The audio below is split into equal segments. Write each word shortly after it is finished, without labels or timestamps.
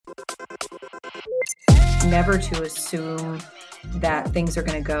never to assume that things are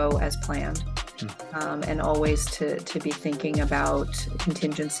going to go as planned. And always to be thinking about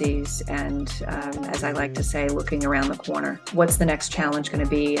contingencies and, as I like to say, looking around the corner. What's the next challenge going to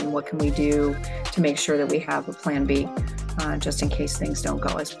be, and what can we do to make sure that we have a plan B, just in case things don't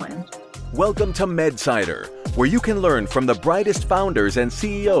go as planned. Welcome to MedSider, where you can learn from the brightest founders and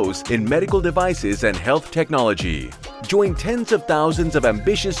CEOs in medical devices and health technology. Join tens of thousands of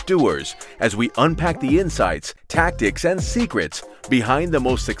ambitious doers as we unpack the insights, tactics, and secrets behind the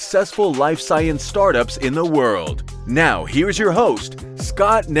most successful life science startups in the world. Now, here's your host,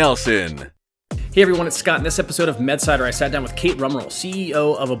 Scott Nelson. Hey everyone, it's Scott. In this episode of MedSider, I sat down with Kate Rumrill,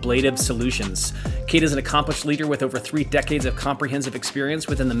 CEO of Ablative Solutions. Kate is an accomplished leader with over 3 decades of comprehensive experience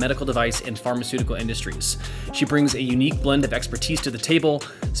within the medical device and pharmaceutical industries. She brings a unique blend of expertise to the table,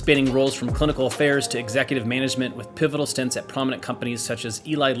 spanning roles from clinical affairs to executive management with pivotal stints at prominent companies such as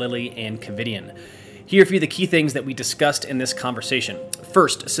Eli Lilly and Covidien. Here are a few of the key things that we discussed in this conversation.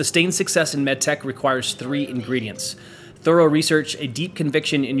 First, sustained success in medtech requires 3 ingredients: thorough research, a deep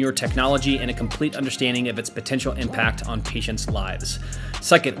conviction in your technology, and a complete understanding of its potential impact on patients' lives.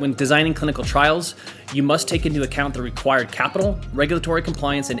 Second, when designing clinical trials, you must take into account the required capital, regulatory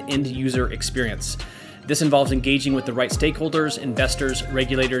compliance, and end-user experience. This involves engaging with the right stakeholders, investors,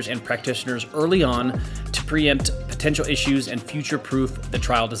 regulators, and practitioners early on to preempt potential issues and future-proof the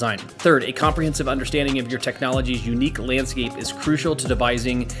trial design. Third, a comprehensive understanding of your technology's unique landscape is crucial to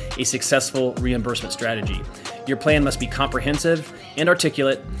devising a successful reimbursement strategy. Your plan must be comprehensive and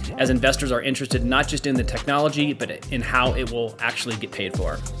articulate, as investors are interested not just in the technology, but in how it will actually get paid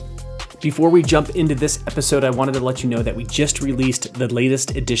for. Before we jump into this episode, I wanted to let you know that we just released the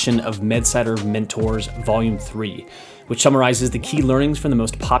latest edition of MedSider Mentors Volume 3, which summarizes the key learnings from the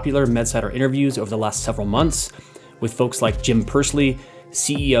most popular MedSider interviews over the last several months with folks like Jim Pursley,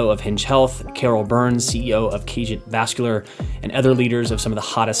 CEO of Hinge Health, Carol Burns, CEO of Cagent Vascular, and other leaders of some of the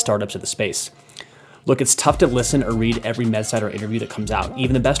hottest startups of the space. Look, it's tough to listen or read every MedSider interview that comes out,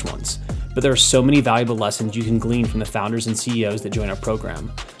 even the best ones. But there are so many valuable lessons you can glean from the founders and CEOs that join our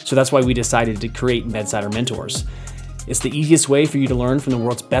program. So that's why we decided to create MedSider Mentors. It's the easiest way for you to learn from the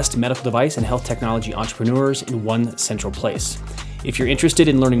world's best medical device and health technology entrepreneurs in one central place. If you're interested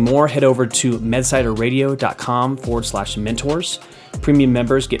in learning more, head over to medsiderradio.com/mentors. Premium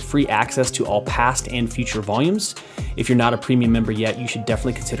members get free access to all past and future volumes. If you're not a premium member yet, you should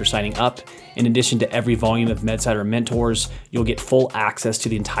definitely consider signing up. In addition to every volume of MedSider Mentors, you'll get full access to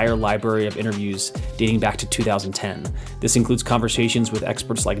the entire library of interviews dating back to 2010. This includes conversations with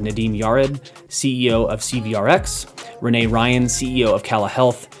experts like Nadim Yared, CEO of CVRX, Renee Ryan, CEO of Cala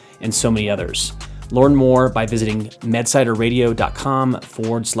Health, and so many others. Learn more by visiting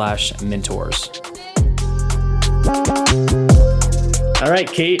medsiderradio.com/mentors. All right,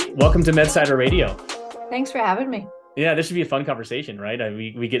 Kate, welcome to MedSider Radio. Thanks for having me. Yeah, this should be a fun conversation, right?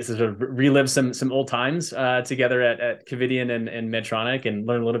 We get to sort of relive some old times together at Covidien and Medtronic, and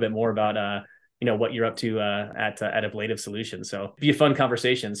learn a little bit more about what you're up to at Ablative Solutions. So it'll be a fun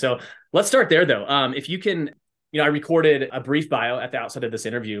conversation. So let's start there, though. If you can, I recorded a brief bio at the outset of this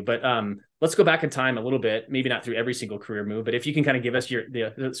interview, but let's go back in time a little bit. Maybe not through every single career move, but if you can kind of give us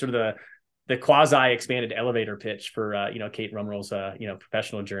the quasi expanded elevator pitch for Kate Rumrill's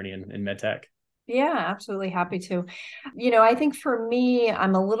professional journey in MedTech. Yeah, absolutely. Happy to. I think for me,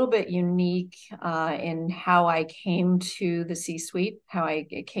 I'm a little bit unique in how I came to the C-suite, how I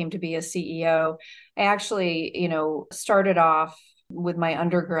came to be a CEO. I actually, started off with my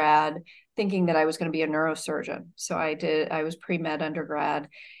undergrad thinking that I was going to be a neurosurgeon. So I was pre-med undergrad,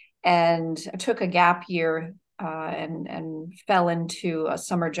 and I took a gap year and fell into a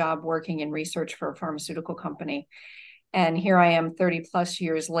summer job working in research for a pharmaceutical company. And here I am 30 plus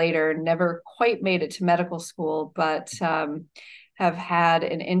years later, never quite made it to medical school, but have had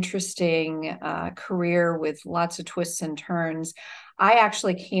an interesting career with lots of twists and turns. I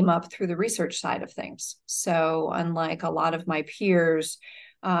actually came up through the research side of things. So unlike a lot of my peers,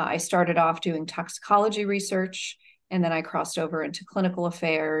 I started off doing toxicology research, and then I crossed over into clinical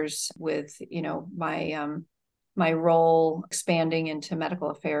affairs with, my role expanding into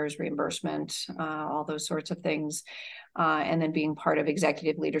medical affairs, reimbursement, all those sorts of things. And then being part of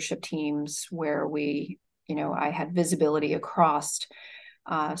executive leadership teams where I had visibility across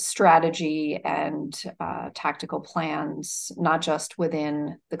strategy and tactical plans, not just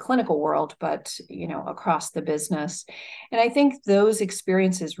within the clinical world, but, across the business. And I think those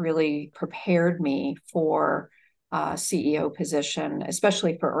experiences really prepared me for CEO position,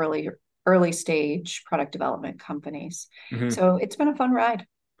 especially for early stage product development companies. Mm-hmm. So it's been a fun ride.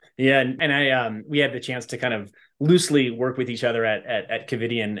 Yeah, and I we had the chance to kind of loosely work with each other at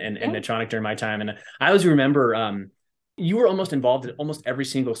Covidien and Yeah. Medtronic during my time, and I always remember you were almost involved in almost every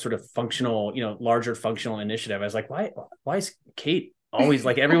single sort of functional, larger functional initiative. I was like, why is Kate always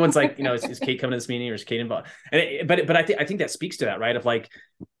like everyone's like, is Kate coming to this meeting or is Kate involved? But I think that speaks to that, right? Of like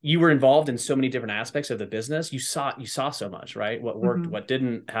you were involved in so many different aspects of the business. You saw so much, right? What worked, what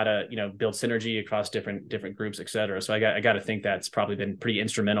didn't, how to build synergy across different groups, et cetera. So I got to think that's probably been pretty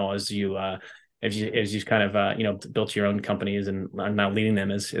instrumental as you kind of built your own companies and are now leading them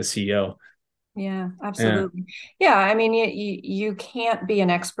as CEO. Yeah, Yeah. absolutely. Yeah, I mean, you can't be an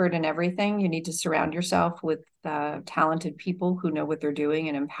expert in everything. You need to surround yourself with talented people who know what they're doing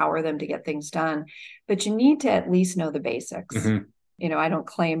and empower them to get things done. But you need to at least know the basics. Mm-hmm. I don't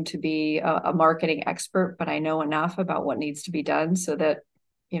claim to be a marketing expert, but I know enough about what needs to be done so that,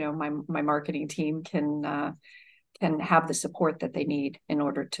 my marketing team can have the support that they need in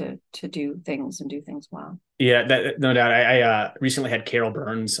order to do things and do things well. Yeah, no doubt. I recently had Carol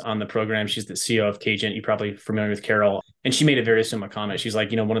Burns on the program. She's the CEO of Cagent. You're probably familiar with Carol. And she made a very similar comment. She's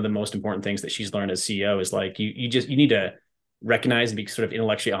like, one of the most important things that she's learned as CEO is like, you need to recognize and be sort of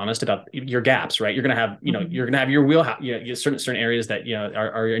intellectually honest about your gaps, right? You're going to have, you're going to have your wheelhouse, certain areas that,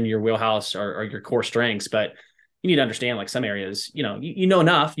 are in your wheelhouse or your core strengths, but you need to understand like some areas, you know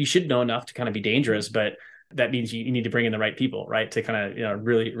enough, you should know enough to kind of be dangerous, but that means you need to bring in the right people, right, to kind of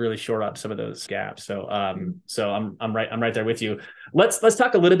really shore up some of those gaps. So I'm right there with you. Let's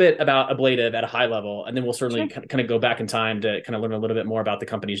talk a little bit about Ablative at a high level, and then we'll certainly kind of go back in time to kind of learn a little bit more about the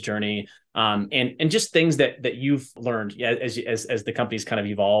company's journey, and just things that you've learned as the company's kind of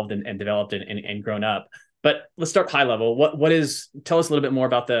evolved and developed and grown up. But let's start high level. Tell us a little bit more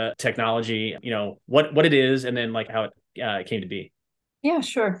about the technology, what it is, and then like how it came to be. Yeah,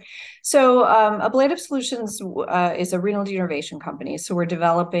 sure. So Ablative Solutions is a renal denervation company. So we're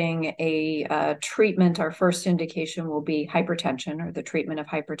developing a treatment. Our first indication will be hypertension, or the treatment of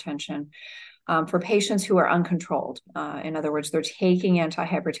hypertension, for patients who are uncontrolled. In other words, they're taking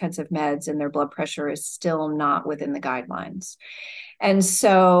antihypertensive meds and their blood pressure is still not within the guidelines. And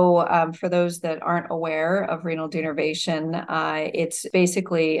so for those that aren't aware of renal denervation, it's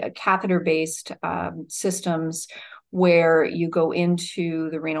basically a catheter-based systems where you go into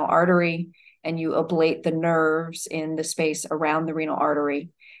the renal artery and you ablate the nerves in the space around the renal artery.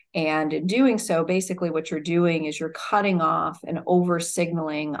 And in doing so, basically what you're doing is you're cutting off an over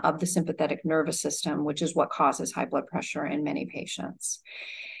signaling of the sympathetic nervous system, which is what causes high blood pressure in many patients.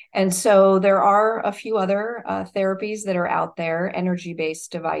 And so there are a few other therapies that are out there, energy-based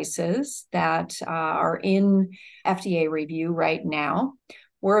devices that are in FDA review right now.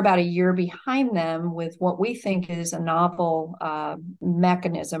 We're about a year behind them with what we think is a novel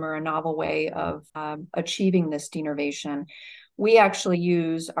mechanism or a novel way of achieving this denervation. We actually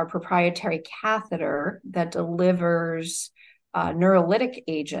use our proprietary catheter that delivers a neurolytic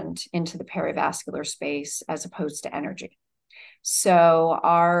agent into the perivascular space as opposed to energy. So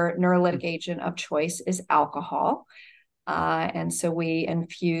our neurolytic agent of choice is alcohol. And so we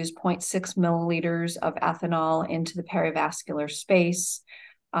infuse 0.6 milliliters of ethanol into the perivascular space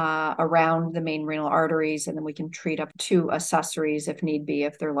around the main renal arteries, and then we can treat up to accessories if need be,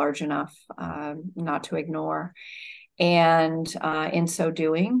 if they're large enough not to ignore. And in so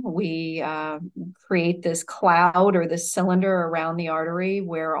doing, we create this cloud or this cylinder around the artery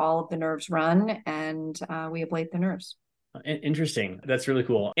where all of the nerves run, and we ablate the nerves. Interesting. That's really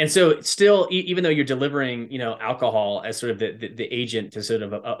cool. And so still, even though you're delivering, alcohol as sort of the agent to sort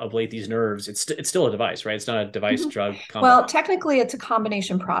of ablate these nerves, it's still a device, right? It's not a device drug combo. Well, technically it's a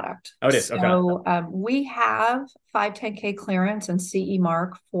combination product. Oh, it is. Okay. So we have 510(k) clearance and CE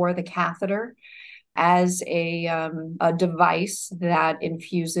mark for the catheter as a device that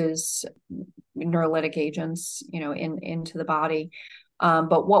infuses neurolytic agents, into the body.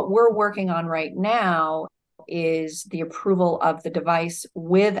 But what we're working on right now is the approval of the device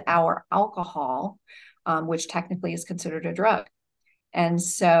with our alcohol, which technically is considered a drug. And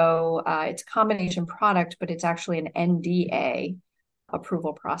so it's a combination product, but it's actually an NDA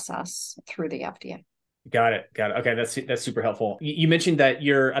approval process through the FDA. Got it. Okay, that's super helpful. You mentioned that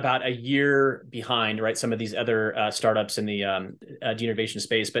you're about a year behind, right? Some of these other startups in the denervation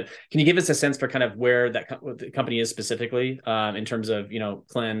space, but can you give us a sense for kind of where the company is specifically in terms of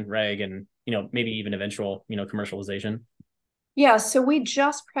clin, reg, and maybe even eventual commercialization? Yeah, so we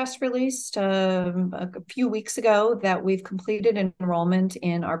just press released a few weeks ago that we've completed enrollment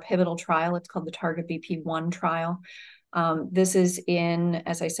in our pivotal trial. It's called the Target BP1 trial. This is in,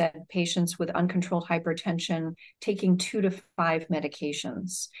 as I said, patients with uncontrolled hypertension taking 2 to 5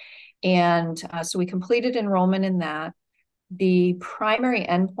 medications. And so we completed enrollment in that. The primary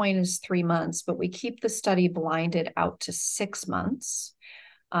endpoint is 3 months, but we keep the study blinded out to 6 months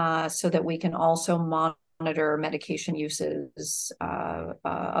so that we can also monitor medication uses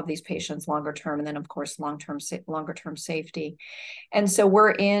of these patients longer term, and then of course longer term safety. And so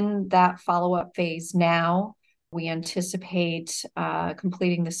we're in that follow-up phase now. We anticipate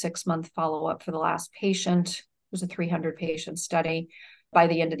completing the 6-month follow-up for the last patient. It was a 300 patient study by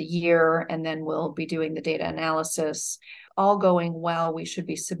the end of the year, and then we'll be doing the data analysis. All going well, we should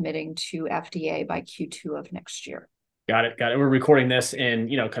be submitting to FDA by Q2 of next year. Got it. We're recording this in,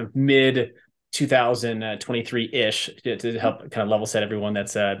 kind of mid 2023-ish to help kind of level set everyone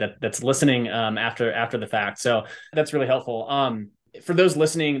that's listening after the fact. So that's really helpful. For those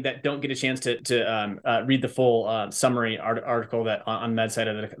listening that don't get a chance to read the full summary article that on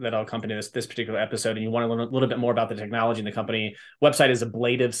MedSider that'll accompany this particular episode, and you want to learn a little bit more about the technology in the company, website is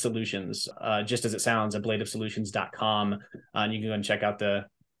Ablative Solutions, just as it sounds, ablativesolutions.com. And you can go and check out the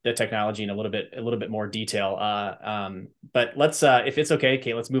technology in a little bit more detail. But let's, if it's okay,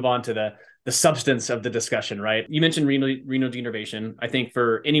 Kate, let's move on to the substance of the discussion, right? You mentioned renal denervation. I think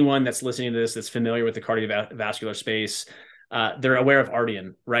for anyone that's listening to this, that's familiar with the cardiovascular space, they're aware of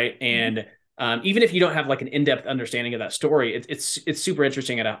Ardian, right? And even if you don't have like an in-depth understanding of that story, it's super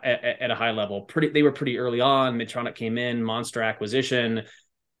interesting at a high level. They were pretty early on. Medtronic came in, monster acquisition,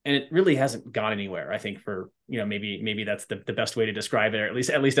 and it really hasn't gone anywhere. I think for maybe that's the best way to describe it, or at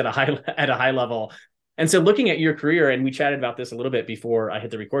least at a high level. And so looking at your career, and we chatted about this a little bit before I hit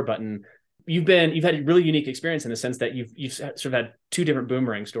the record button, you've had a really unique experience in the sense that you've sort of had two different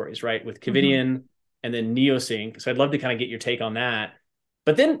boomerang stories, right? With Covidien and then NeoSync. So I'd love to kind of get your take on that.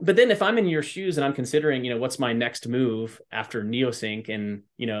 But then if I'm in your shoes and I'm considering, what's my next move after NeoSync, and,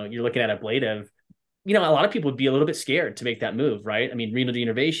 you're looking at Ablative, a lot of people would be a little bit scared to make that move, right? I mean, renal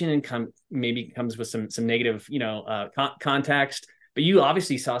denervation maybe comes with some negative, context, but you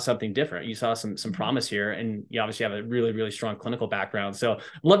obviously saw something different. You saw some promise here, and you obviously have a really, really strong clinical background. So I'd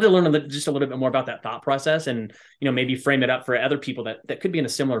love to learn just a little bit more about that thought process, and, maybe frame it up for other people that could be in a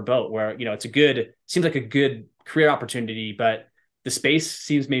similar boat where, seems like a good career opportunity, but the space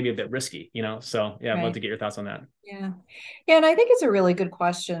seems maybe a bit risky, So yeah, I'd love to get your thoughts on that. Yeah. And I think it's a really good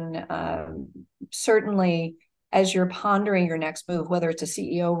question. Certainly, as you're pondering your next move, whether it's a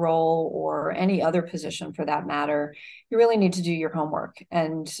CEO role or any other position for that matter, you really need to do your homework.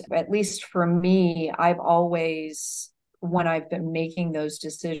 And at least for me, I've always, when I've been making those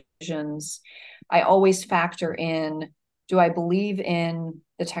decisions, I always factor in, do I believe in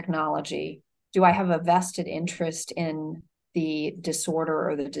the technology? Do I have a vested interest in the disorder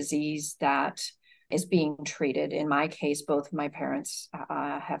or the disease that is being treated? In my case, both of my parents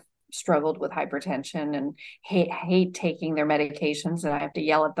have struggled with hypertension and hate taking their medications, and I have to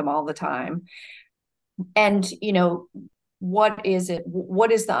yell at them all the time. And, what is it?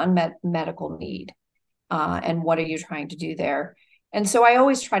 What is the unmet medical need? And what are you trying to do there? And so I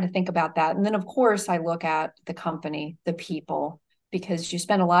always try to think about that. And then, of course, I look at the company, the people, because you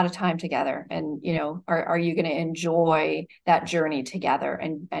spend a lot of time together, and, are you going to enjoy that journey together?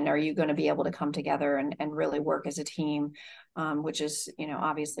 And are you going to be able to come together and really work as a team, which is,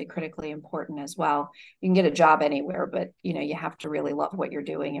 obviously critically important as well. You can get a job anywhere, but, you have to really love what you're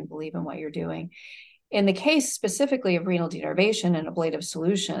doing and believe in what you're doing. In the case specifically of renal denervation and Ablative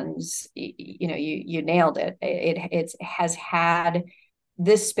Solutions, you nailed it.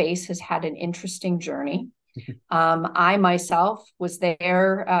 This space has had an interesting journey. I myself was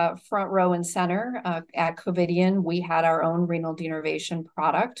there front row and center at Covidien. We had our own renal denervation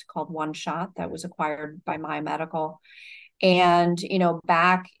product called One Shot that was acquired by My Medical. And,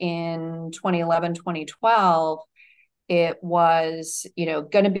 back in 2011, 2012, it was,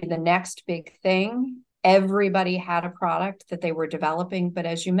 going to be the next big thing. Everybody had a product that they were developing. But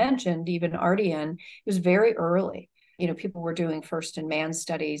as you mentioned, even Ardian, it was very early. People were doing first-in-man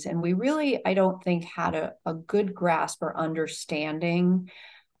studies, and we really, I don't think, had a good grasp or understanding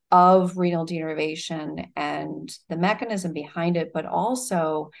of renal denervation and the mechanism behind it, but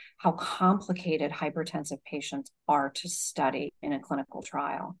also how complicated hypertensive patients are to study in a clinical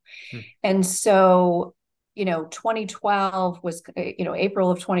trial. And so, 2012 was, April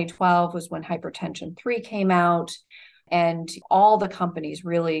of 2012 was when Hypertension 3 came out, and all the companies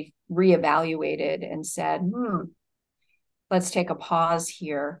really reevaluated and said, let's take a pause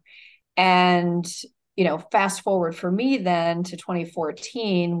here. And, fast forward for me then to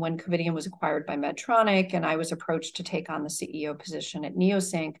 2014, when Covidien was acquired by Medtronic, and I was approached to take on the CEO position at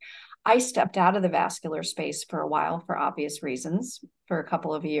NeoSync. I stepped out of the vascular space for a while for obvious reasons, for a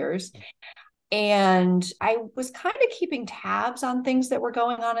couple of years. And I was kind of keeping tabs on things that were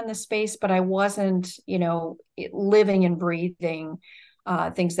going on in the space, but I wasn't, living and breathing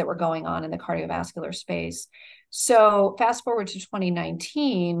things that were going on in the cardiovascular space. So fast forward to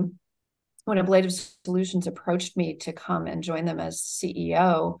 2019, when Ablative Solutions approached me to come and join them as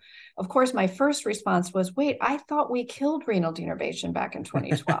CEO, of course, my first response was, wait, I thought we killed renal denervation back in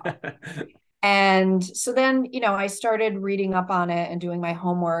 2012. And so then, I started reading up on it and doing my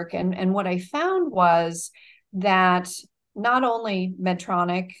homework. And what I found was that not only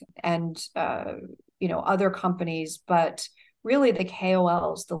Medtronic and, other companies, but really the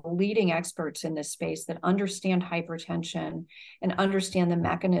KOLs, the leading experts in this space that understand hypertension and understand the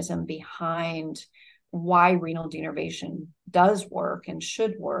mechanism behind why renal denervation does work and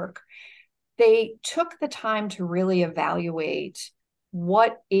should work, they took the time to really evaluate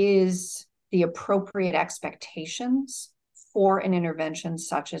what is the appropriate expectations for an intervention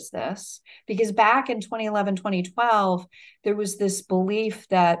such as this. Because back in 2011, 2012, there was this belief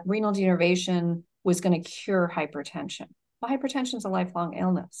that renal denervation was going to cure hypertension. Well, hypertension is a lifelong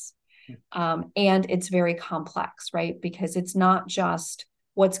illness. And it's very complex, right? Because it's not just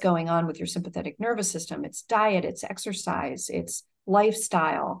what's going on with your sympathetic nervous system, it's diet, it's exercise, it's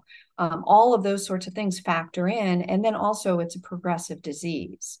lifestyle, all of those sorts of things factor in. And then also it's a progressive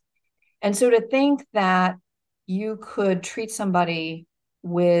disease. And so to think that you could treat somebody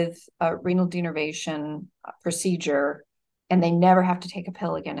with a renal denervation procedure and they never have to take a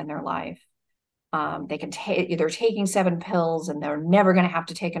pill again in their life. They're taking 7 pills and they're never going to have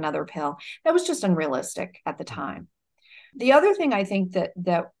to take another pill. That was just unrealistic at the time. The other thing I think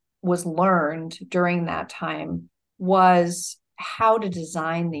that was learned during that time was how to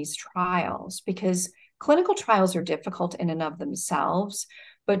design these trials, because clinical trials are difficult in and of themselves,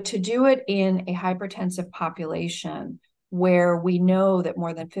 but to do it in a hypertensive population where we know that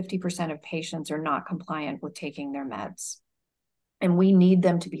more than 50% of patients are not compliant with taking their meds, and we need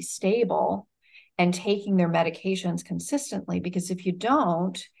them to be stable and taking their medications consistently, because if you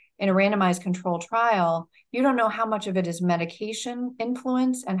don't, in a randomized controlled trial, you don't know how much of it is medication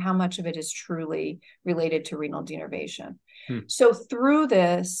influence and how much of it is truly related to renal denervation. So through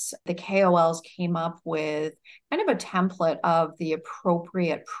this, the KOLs came up with kind of a template of the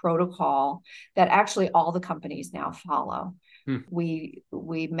appropriate protocol that actually all the companies now follow. We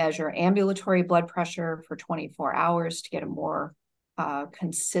measure ambulatory blood pressure for 24 hours to get a more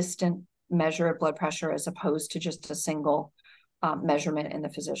consistent measure of blood pressure as opposed to just a single measurement in the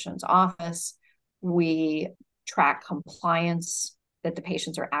physician's office. We track compliance, that the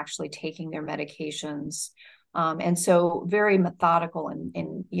patients are actually taking their medications. And so very methodical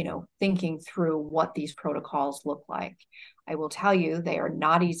in thinking through what these protocols look like. I will tell you, they are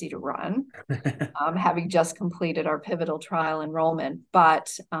not easy to run, having just completed our pivotal trial enrollment.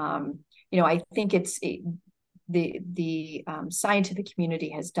 But, I think the scientific community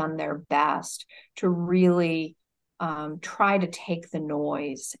has done their best to really try to take the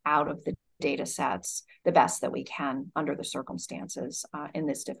noise out of the data sets the best that we can under the circumstances in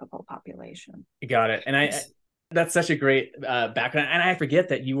this difficult population. You got it. And that's such a great background. And I forget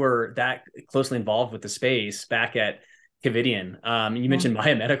that you were that closely involved with the space back at Covidien. You mentioned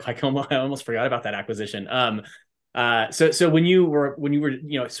Biomedical. I almost forgot about that acquisition. So when you were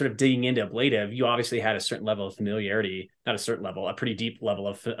sort of digging into Ablative, you obviously had a certain level of familiarity, not a certain level, a pretty deep level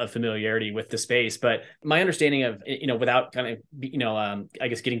of familiarity with the space. But my understanding of, without kind of, I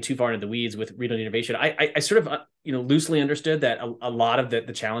guess getting too far into the weeds with renal denervation, I sort of, loosely understood that a lot of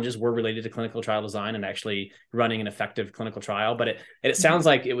the challenges were related to clinical trial design and actually running an effective clinical trial. But it sounds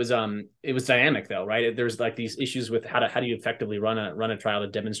like it was dynamic though, right? There's like these issues with how do you effectively run a trial to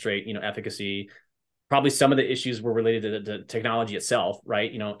demonstrate, efficacy. Probably some of the issues were related to the technology itself, right?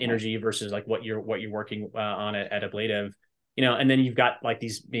 Energy versus like what you're working on at Ablative, and then you've got like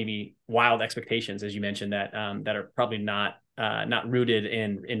these maybe wild expectations, as you mentioned, that are probably not rooted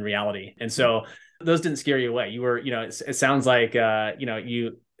in reality. And so those didn't scare you away. You were, it sounds like,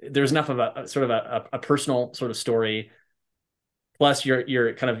 there's enough of a sort of a personal sort of story, plus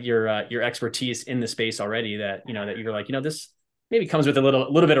your kind of your expertise in the space already that you're like, this maybe comes with a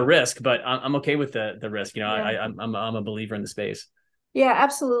little bit of risk, but I'm okay with the risk. I'm a believer in the space. Yeah,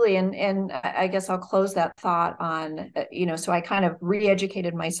 absolutely. And I guess I'll close that thought on, so I kind of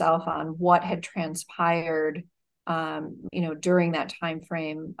re-educated myself on what had transpired, during that time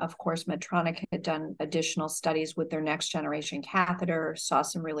frame. Of course, Medtronic had done additional studies with their next generation catheter, saw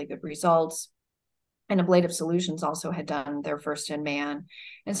some really good results. And Ablative Solutions also had done their first in man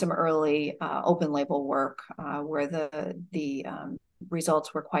and some early open label work where the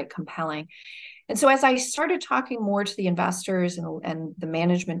results were quite compelling. And so as I started talking more to the investors and the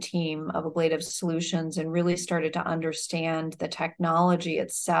management team of Ablative Solutions and really started to understand the technology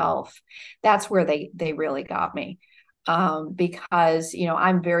itself, that's where they really got me. Because,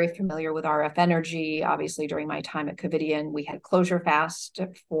 I'm very familiar with RF energy. Obviously, during my time at Covidien, we had closure fast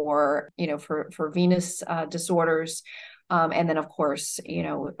for venous disorders. And then, of course,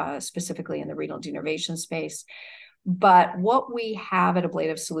 specifically in the renal denervation space. But what we have at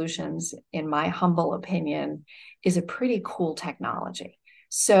Ablative Solutions, in my humble opinion, is a pretty cool technology.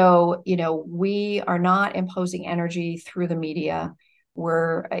 So, we are not imposing energy through the media.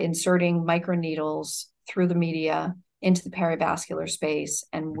 We're inserting microneedles through the media into the perivascular space,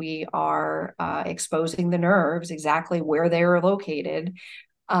 and we are exposing the nerves exactly where they are located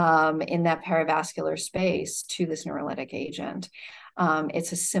in that perivascular space to this neurolytic agent.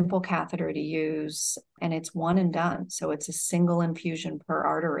 It's a simple catheter to use, and it's one and done. So it's a single infusion per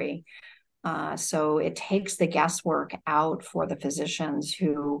artery. So it takes the guesswork out for the physicians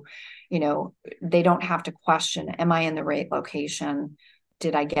who, they don't have to question, am I in the right location?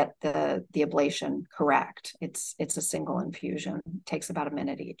 Did I get the ablation correct? It's a single infusion. It takes about a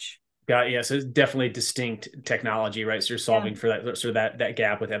minute each. Got it. Yeah, so it's definitely distinct technology, right? So you're solving for that sort of that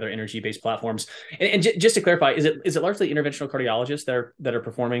gap with other energy-based platforms. And just to clarify, is it largely interventional cardiologists that are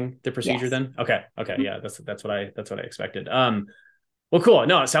performing the procedure? Yes. Then? Okay, yeah, that's what I expected. Well, cool.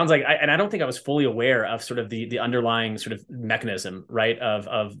 No, it sounds like, I don't think I was fully aware of sort of the underlying sort of mechanism, right,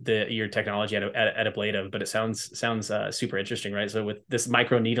 of your technology at Ablative, but it sounds super interesting, right? So with this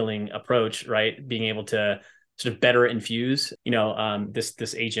microneedling approach, right, being able to sort of better infuse,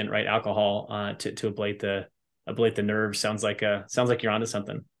 this agent, right, alcohol, to ablate the nerves, sounds like you're onto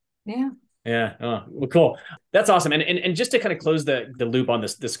something. Yeah. Yeah. Oh, well, cool. That's awesome. And just to kind of close the loop on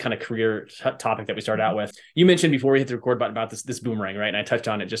this kind of career topic that we started out with, you mentioned before we hit the record button about this boomerang, right? And I touched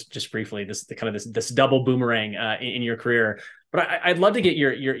on it just briefly, this double boomerang in your career. But I'd love to get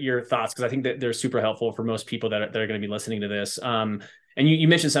your thoughts, because I think that they're super helpful for most people that are going to be listening to this. And you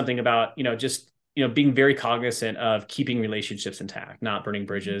mentioned something about, being very cognizant of keeping relationships intact, not burning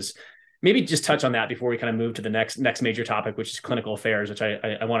bridges. Maybe just touch on that before we kind of move to the next major topic, which is clinical affairs, which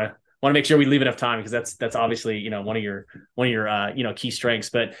I want to make sure we leave enough time, because that's obviously, one of your key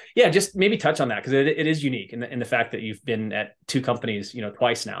strengths. But yeah, just maybe touch on that, because it is unique in the fact that you've been at two companies,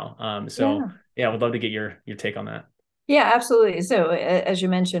 twice now. I would love to get your take on that. Yeah, absolutely. So as you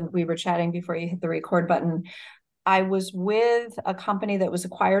mentioned, we were chatting before you hit the record button. I was with a company that was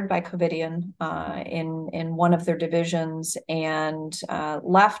acquired by Covidien in one of their divisions, and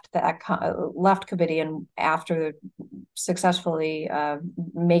left Covidien after successfully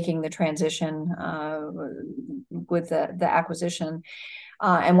making the transition with the acquisition,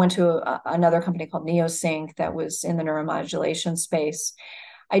 and went to another company called Neosync that was in the neuromodulation space.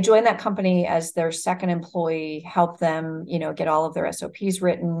 I joined that company as their second employee, helped them, get all of their SOPs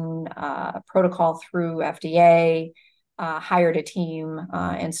written, protocol through FDA, hired a team,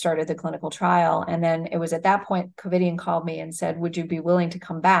 and started the clinical trial. And then it was at that point, Covidien called me and said, would you be willing to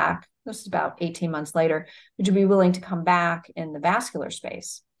come back? This is about 18 months later. Would you be willing to come back in the vascular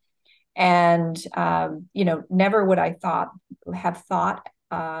space? And, never would I have thought,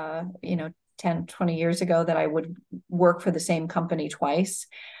 10, 20 years ago that I would work for the same company twice.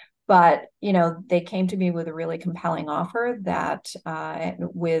 But, they came to me with a really compelling offer that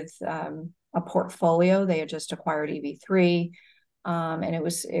with a portfolio, they had just acquired EV3. And it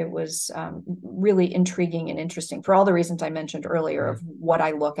was really intriguing and interesting for all the reasons I mentioned earlier of what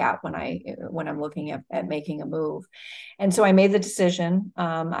I look at when I'm looking at making a move. And so I made the decision.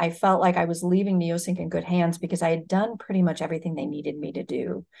 I felt like I was leaving Neosync in good hands, because I had done pretty much everything they needed me to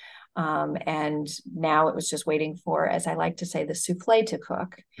do. And now it was just waiting for, as I like to say, the souffle to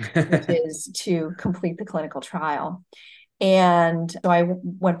cook, which is to complete the clinical trial. And so I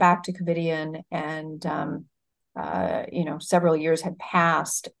went back to Covidien, and several years had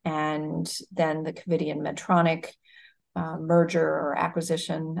passed, and then the Covidien Medtronic merger or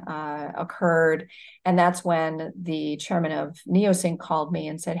acquisition occurred. And that's when the chairman of Neosync called me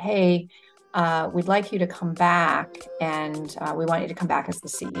and said, hey, we'd like you to come back, and we want you to come back as the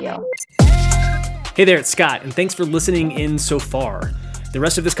CEO. Hey there, it's Scott, and thanks for listening in so far. The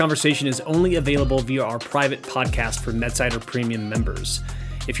rest of this conversation is only available via our private podcast for MedSider Premium members.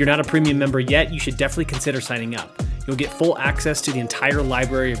 If you're not a premium member yet, you should definitely consider signing up. You'll get full access to the entire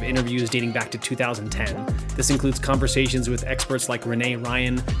library of interviews dating back to 2010. This includes conversations with experts like Renee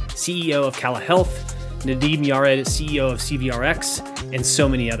Ryan, CEO of Cala Health, Nadeem Yared, CEO of CVRX, and so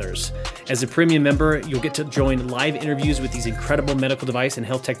many others. As a premium member, you'll get to join live interviews with these incredible medical device and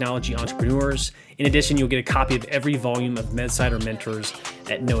health technology entrepreneurs. In addition, you'll get a copy of every volume of MedSider Mentors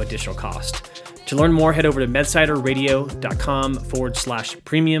at no additional cost. To learn more, head over to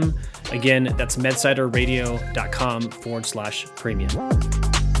medsiderradio.com/premium. Again, that's medsiderradio.com/premium.